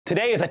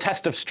Today is a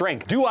test of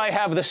strength. Do I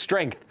have the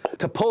strength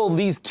to pull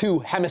these two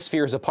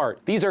hemispheres apart?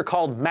 These are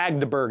called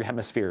Magdeburg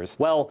Hemispheres.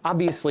 Well,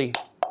 obviously,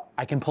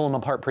 I can pull them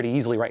apart pretty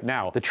easily right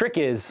now. The trick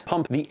is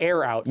pump the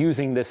air out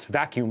using this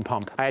vacuum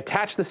pump. I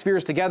attach the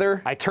spheres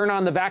together, I turn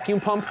on the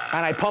vacuum pump,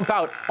 and I pump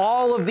out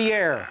all of the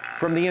air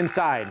from the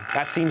inside.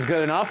 That seems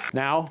good enough.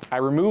 Now, I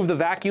remove the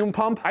vacuum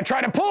pump. I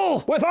try to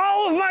pull with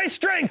all of my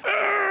strength.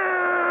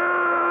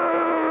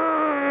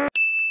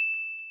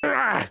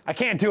 I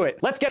can't do it.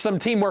 Let's get some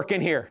teamwork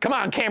in here. Come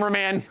on,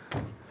 cameraman.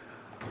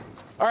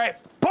 All right,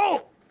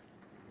 pull!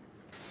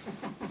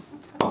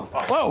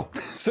 Whoa!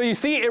 So you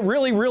see, it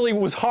really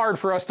was hard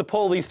for us to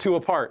pull these two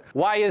apart.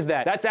 Why is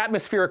that? That's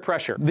atmospheric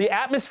pressure. The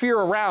atmosphere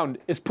around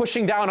is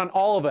pushing down on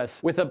all of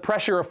us with a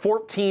pressure of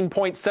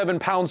 14.7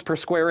 pounds per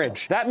square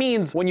inch. That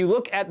means when you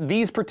look at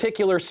these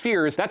particular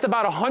spheres, that's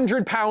about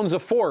 100 pounds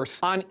of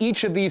force on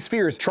each of these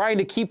spheres trying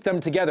to keep them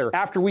together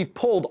after we've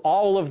pulled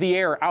all of the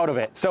air out of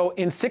it. So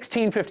in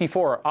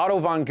 1654, Otto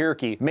von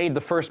Guericke made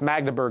the first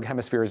Magdeburg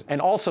Hemispheres and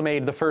also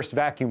made the first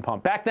vacuum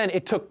pump. Back then,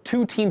 it took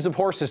 2 teams of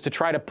horses to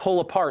try to pull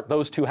apart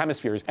those 2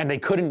 hemispheres, and they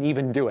couldn't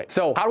even do it.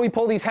 So how do we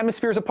pull these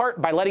hemispheres apart?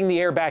 By letting the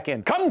air back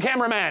in. Come,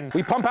 cameraman!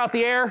 We pump out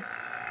the air,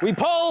 we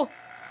pull,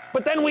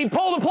 but then we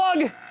pull the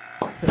plug,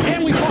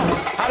 and we pump.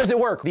 How does it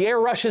work? The air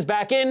rushes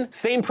back in,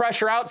 same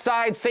pressure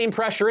outside, same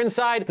pressure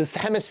inside, the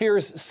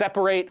hemispheres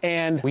separate,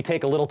 and we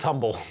take a little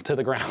tumble to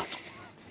the ground.